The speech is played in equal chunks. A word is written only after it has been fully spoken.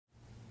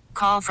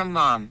Call from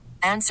mom.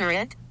 Answer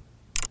it.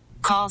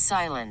 Call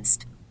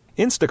silenced.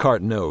 Instacart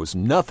knows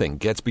nothing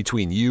gets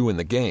between you and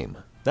the game.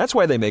 That's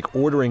why they make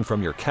ordering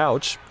from your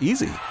couch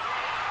easy.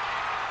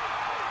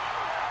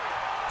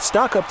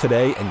 Stock up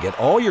today and get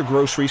all your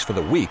groceries for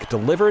the week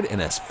delivered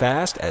in as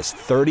fast as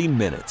 30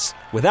 minutes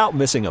without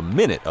missing a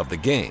minute of the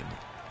game.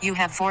 You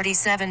have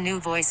 47 new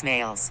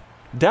voicemails.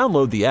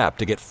 Download the app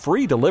to get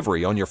free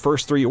delivery on your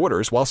first 3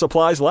 orders while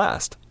supplies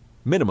last.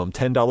 Minimum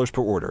 $10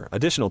 per order.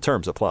 Additional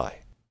terms apply.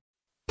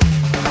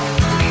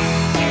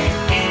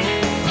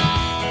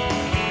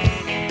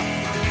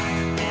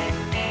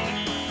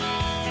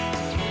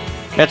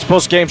 Mets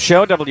postgame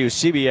show,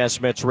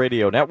 WCBS Mets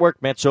Radio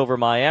Network. Mets over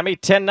Miami,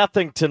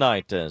 10-0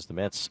 tonight as the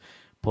Mets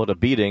put a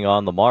beating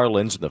on the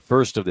Marlins in the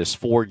first of this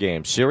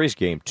 4-game series.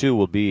 Game 2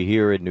 will be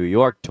here in New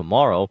York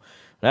tomorrow.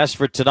 And as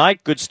for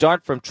tonight, good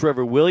start from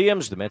Trevor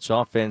Williams. The Mets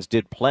offense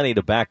did plenty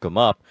to back him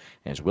up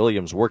as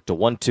Williams worked a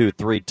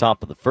 1-2-3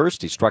 top of the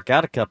first. He struck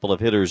out a couple of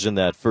hitters in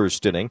that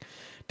first inning.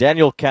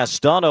 Daniel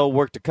Castano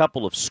worked a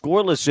couple of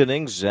scoreless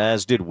innings,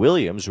 as did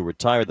Williams, who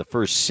retired the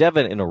first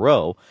 7 in a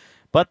row.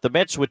 But the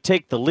Mets would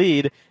take the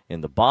lead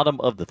in the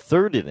bottom of the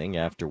third inning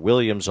after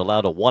Williams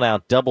allowed a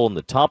one-out double in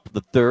the top of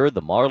the third.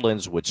 The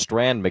Marlins would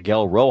strand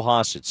Miguel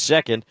Rojas at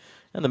second,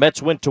 and the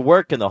Mets went to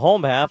work in the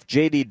home half.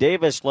 J.D.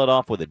 Davis led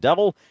off with a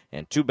double,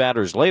 and 2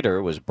 batters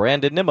later was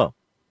Brandon Nimmo.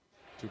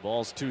 2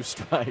 balls, 2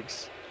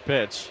 strikes.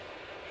 Pitch.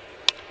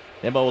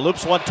 Nimmo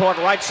loops one toward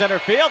right center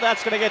field.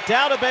 That's going to get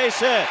down a base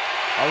hit.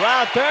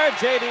 Around third,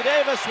 J.D.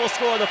 Davis will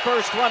score the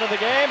first run of the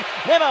game.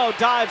 Nimmo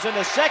dives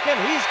into second.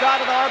 He's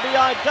got an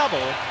RBI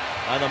double.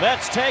 And the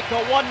Mets take a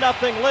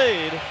 1-0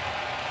 lead.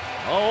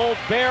 Old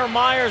Bear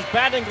Myers'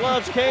 batting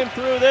gloves came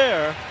through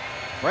there.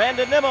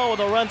 Brandon Nimmo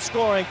with a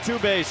run-scoring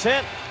 2-base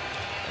hit.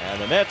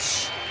 And the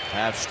Mets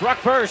have struck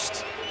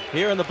first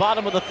here in the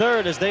bottom of the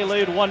third as they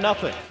lead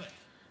 1-0.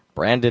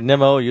 Brandon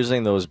Nimmo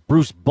using those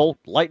Bruce Bolt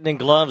lightning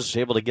gloves,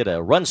 able to get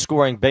a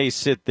run-scoring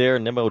base hit there.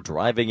 Nimmo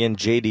driving in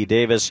J.D.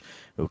 Davis,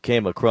 who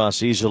came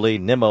across easily.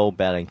 Nimmo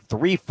batting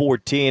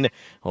 .314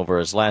 over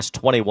his last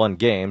 21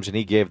 games, and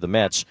he gave the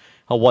Mets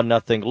a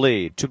 1-0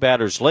 lead. 2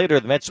 batters later,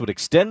 the Mets would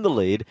extend the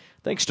lead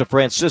thanks to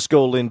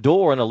Francisco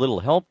Lindor and a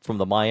little help from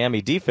the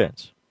Miami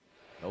defense.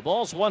 No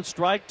balls, 1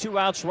 strike, 2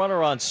 outs,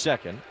 runner on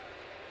second.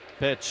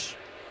 Pitch.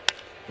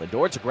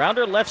 Lindor, it's a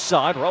grounder left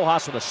side.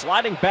 Rojas with a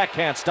sliding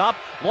backhand stop.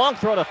 Long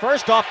throw to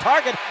first, off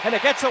target, and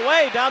it gets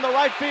away down the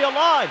right field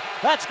line.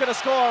 That's going to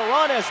score a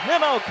run as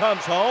Nimmo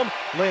comes home.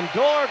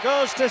 Lindor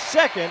goes to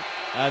second,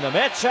 and the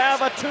Mets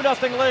have a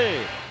 2-0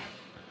 lead.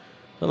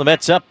 Well, the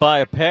Mets up by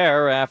a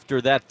pair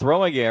after that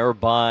throwing error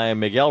by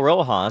Miguel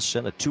Rojas,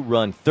 and a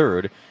 2-run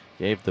third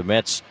gave the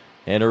Mets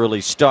an early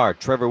start.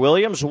 Trevor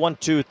Williams,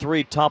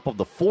 1-2-3 top of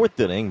the 4th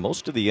inning.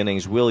 Most of the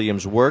innings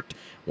Williams worked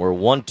were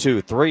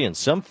 1-2-3 in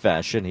some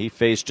fashion. He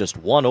faced just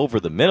 1 over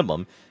the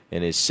minimum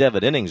in his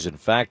 7 innings. In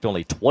fact,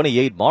 only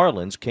 28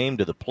 Marlins came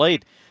to the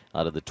plate.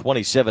 Out of the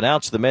 27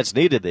 outs the Mets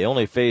needed, they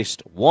only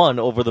faced 1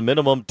 over the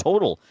minimum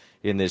total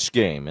in this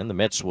game. And the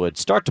Mets would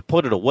start to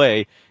put it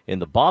away in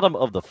the bottom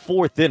of the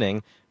 4th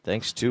inning,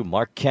 thanks to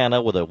Mark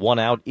Canha with a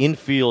 1-out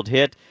infield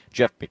hit.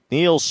 Jeff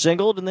McNeil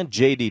singled, and then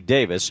J.D.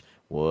 Davis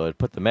would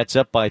put the Mets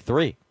up by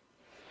 3.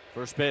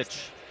 First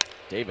pitch.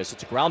 Davis,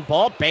 it's a ground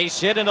ball, base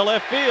hit into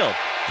left field.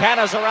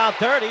 Canha's around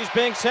third, he's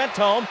being sent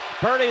home.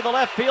 Bernie, the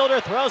left fielder,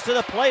 throws to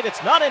the plate.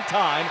 It's not in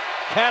time.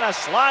 Canha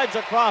slides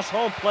across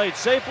home plate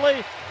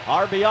safely.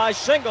 RBI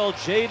single,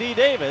 J.D.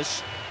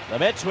 Davis. The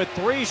Mets with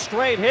 3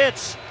 straight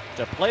hits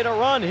to plate a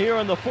run here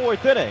in the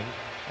 4th inning,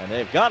 and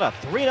they've got a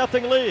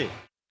 3-0 lead.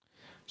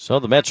 So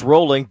the Mets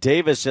rolling.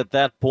 Davis at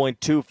that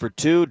point 2 for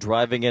 2,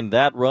 driving in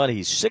that run.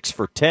 He's 6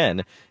 for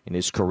 10 in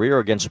his career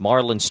against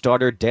Marlins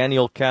starter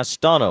Daniel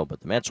Castano.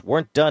 But the Mets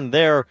weren't done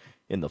there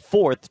in the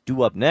 4th.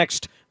 Due up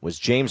next was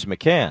James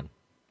McCann.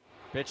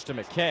 Pitch to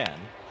McCann.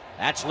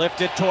 That's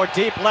lifted toward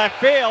deep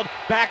left field.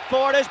 Back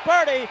for it is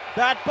Bertie.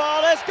 That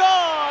ball is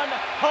gone.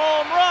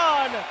 Home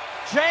run.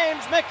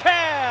 James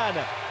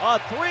McCann. A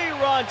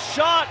 3-run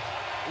shot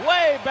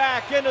way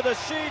back into the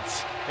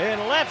seats in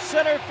left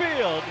center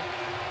field.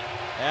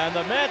 And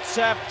the Mets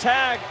have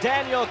tagged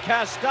Daniel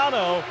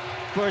Castano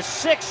for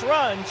 6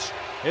 runs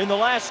in the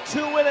last 2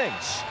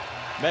 innings.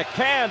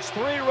 McCann's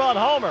 3-run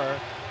homer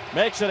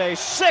makes it a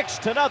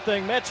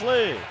 6-0 Mets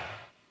lead.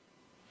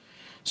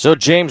 So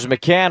James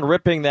McCann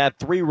ripping that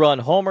 3-run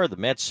homer. The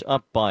Mets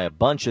up by a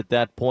bunch at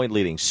that point,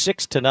 leading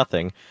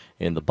 6-0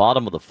 in the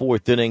bottom of the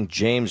 4th inning.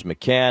 James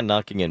McCann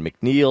knocking in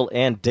McNeil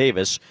and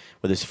Davis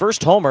with his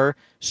first homer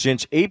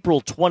since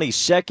April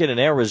 22nd in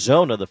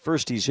Arizona, the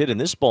first he's hit in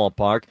this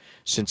ballpark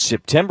since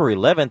September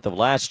 11th of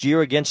last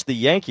year against the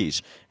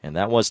Yankees. And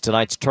that was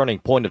tonight's turning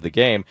point of the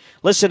game.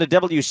 Listen to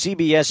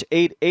WCBS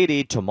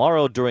 880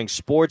 tomorrow during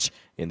sports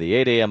in the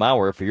 8 a.m.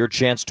 hour for your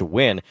chance to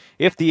win.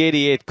 If the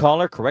 88th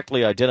caller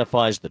correctly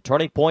identifies the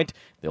turning point,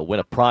 they'll win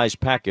a prize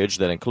package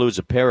that includes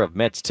a pair of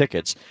Mets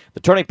tickets.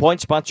 The turning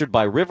point sponsored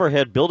by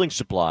Riverhead Building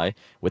Supply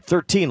with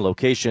 13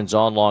 locations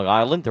on Long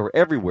Island. They're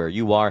everywhere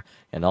you are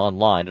and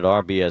online at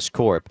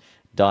RBScorp.com.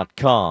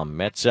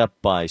 Mets up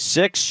by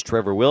 6.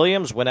 Trevor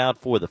Williams went out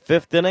for the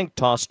 5th inning,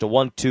 tossed a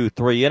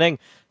 1-2-3 inning.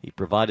 He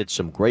provided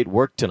some great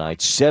work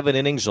tonight. 7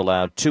 innings,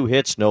 allowed 2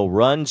 hits, no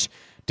runs.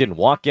 Didn't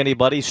walk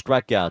anybody,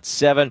 struck out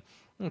 7.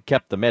 And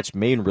kept the Mets'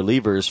 main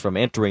relievers from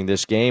entering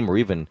this game or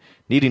even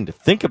needing to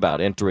think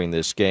about entering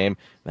this game.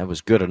 That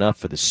was good enough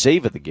for the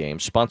save of the game,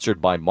 sponsored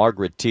by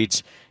Margaret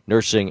Tietz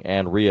Nursing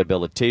and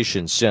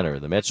Rehabilitation Center.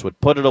 The Mets would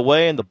put it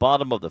away in the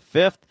bottom of the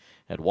 5th.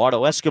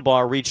 Eduardo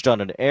Escobar reached on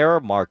an error.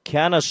 Mark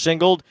Canha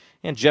singled,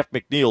 and Jeff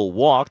McNeil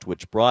walked,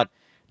 which brought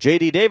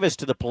J.D. Davis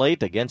to the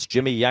plate against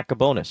Jimmy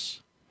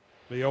Yacobonis.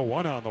 The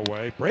 0-1 on the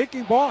way.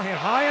 Breaking ball hit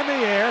high in the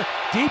air,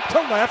 deep to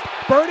left.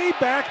 Birdie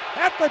back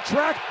at the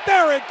track.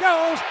 There it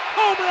goes.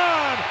 Home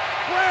run.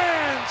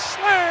 Grand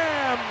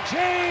slam.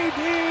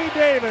 J.D.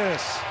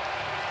 Davis.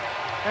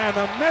 And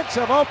the Mets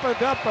have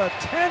opened up a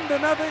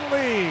 10-0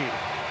 lead.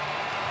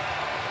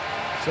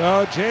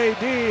 So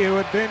J.D., who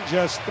had been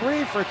just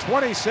 3 for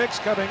 26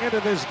 coming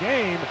into this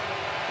game,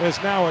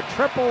 is now a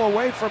triple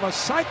away from a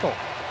cycle.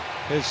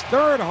 His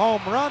 3rd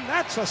home run.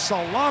 That's a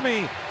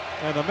salami.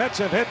 And the Mets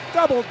have hit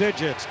double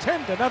digits,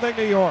 10-0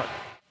 New York.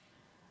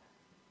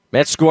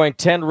 Mets scoring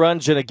 10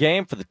 runs in a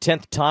game for the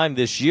 10th time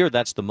this year.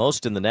 That's the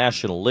most in the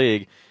National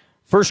League.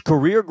 First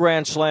career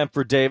grand slam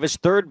for Davis,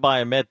 3rd by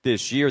a Met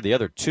this year. The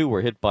other 2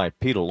 were hit by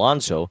Pete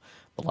Alonso.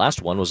 The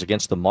last one was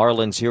against the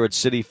Marlins here at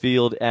Citi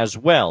Field as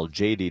well.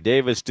 J.D.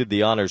 Davis did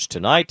the honors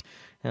tonight,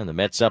 and the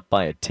Mets up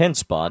by a 10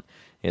 spot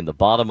in the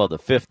bottom of the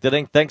 5th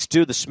inning, thanks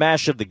to the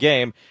smash of the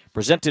game,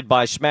 presented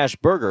by Smash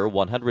Burger,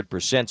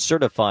 100%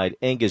 certified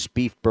Angus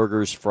beef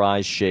burgers,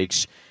 fries,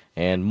 shakes,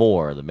 and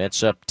more. The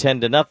Mets up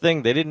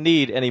 10-0. They didn't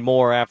need any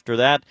more after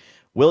that.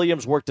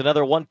 Williams worked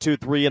another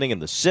 1-2-3 inning in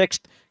the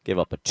 6th, gave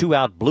up a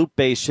 2-out bloop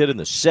base hit in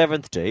the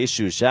 7th to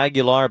Jesus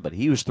Aguilar, but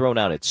he was thrown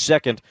out at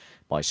 2nd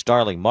by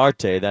Starling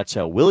Marte. That's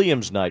how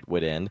Williams' night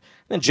would end.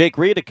 Then Jake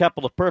Reed, a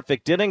couple of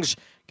perfect innings,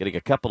 getting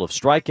a couple of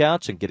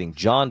strikeouts and getting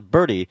John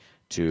Birdie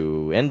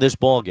to end this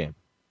ball game.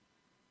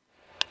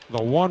 The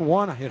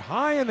 1-1 hit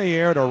high in the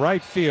air to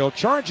right field,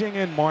 charging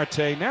in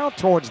Marte, now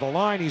towards the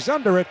line. He's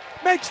under it,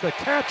 makes the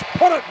catch,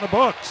 put it in the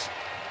books.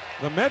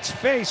 The Mets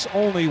face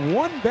only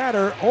one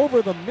batter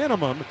over the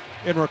minimum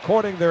in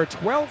recording their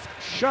 12th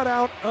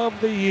shutout of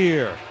the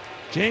year.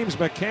 James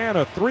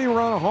McCann, a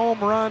 3-run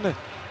home run,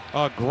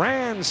 a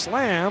grand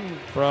slam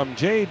from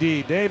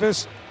J.D.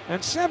 Davis,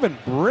 and 7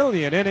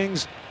 brilliant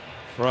innings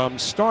from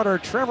starter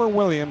Trevor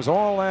Williams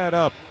all add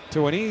up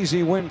to an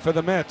easy win for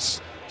the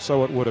Mets.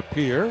 So it would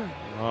appear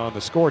on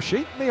the score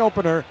sheet in the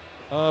opener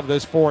of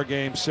this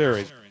 4-game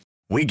series.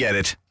 We get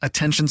it.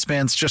 Attention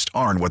spans just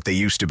aren't what they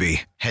used to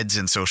be. Heads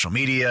in social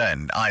media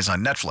and eyes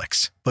on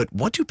Netflix. But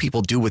what do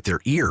people do with their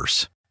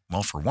ears?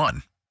 Well, for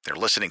one, they're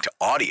listening to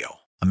audio.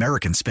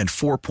 Americans spend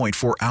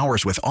 4.4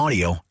 hours with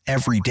audio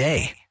every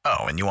day.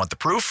 Oh, and you want the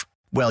proof?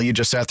 Well, you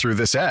just sat through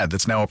this ad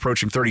that's now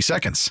approaching 30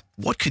 seconds.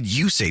 What could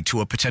you say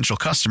to a potential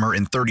customer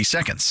in 30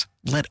 seconds?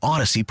 Let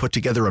Odyssey put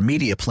together a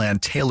media plan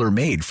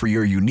tailor-made for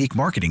your unique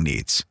marketing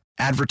needs.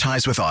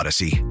 Advertise with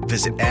Odyssey.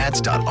 Visit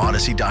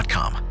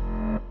ads.odyssey.com.